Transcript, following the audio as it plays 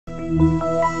Come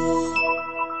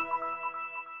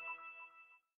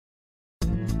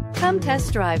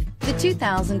test drive the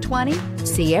 2020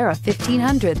 Sierra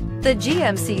 1500. The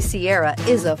GMC Sierra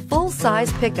is a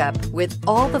full-size pickup with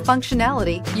all the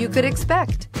functionality you could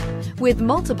expect. With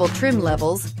multiple trim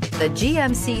levels, the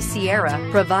GMC Sierra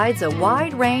provides a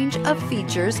wide range of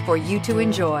features for you to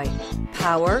enjoy.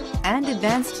 Power and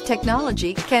advanced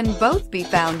technology can both be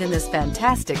found in this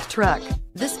fantastic truck.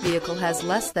 This vehicle has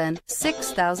less than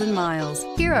 6,000 miles.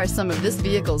 Here are some of this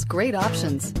vehicle's great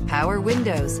options: power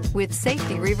windows with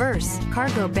safety reverse,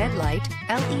 cargo bed light,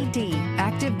 LED,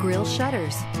 active grille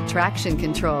shutters, traction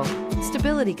control,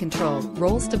 stability control,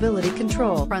 roll stability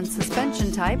control, front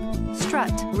suspension type,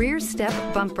 strut, rear step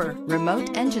bumper,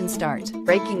 remote engine start,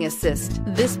 braking assist.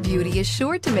 This beauty is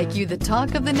sure to make you the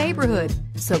talk of the neighborhood.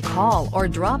 So call or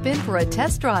drop in for a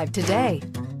test drive today.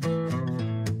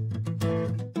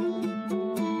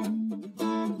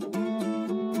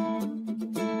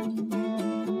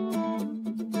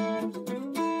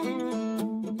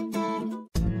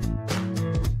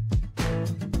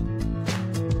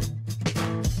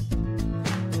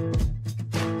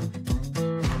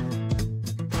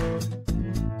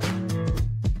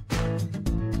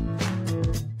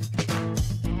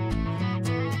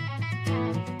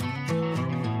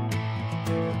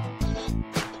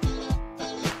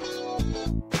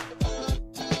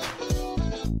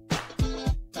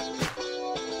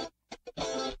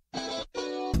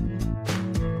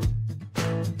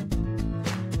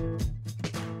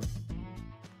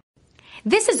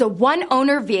 This is a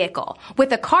one-owner vehicle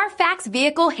with a CARFAX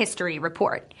Vehicle History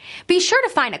report. Be sure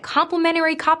to find a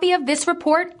complimentary copy of this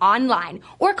report online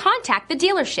or contact the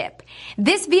dealership.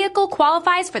 This vehicle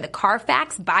qualifies for the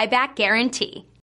CARFAX buyback guarantee.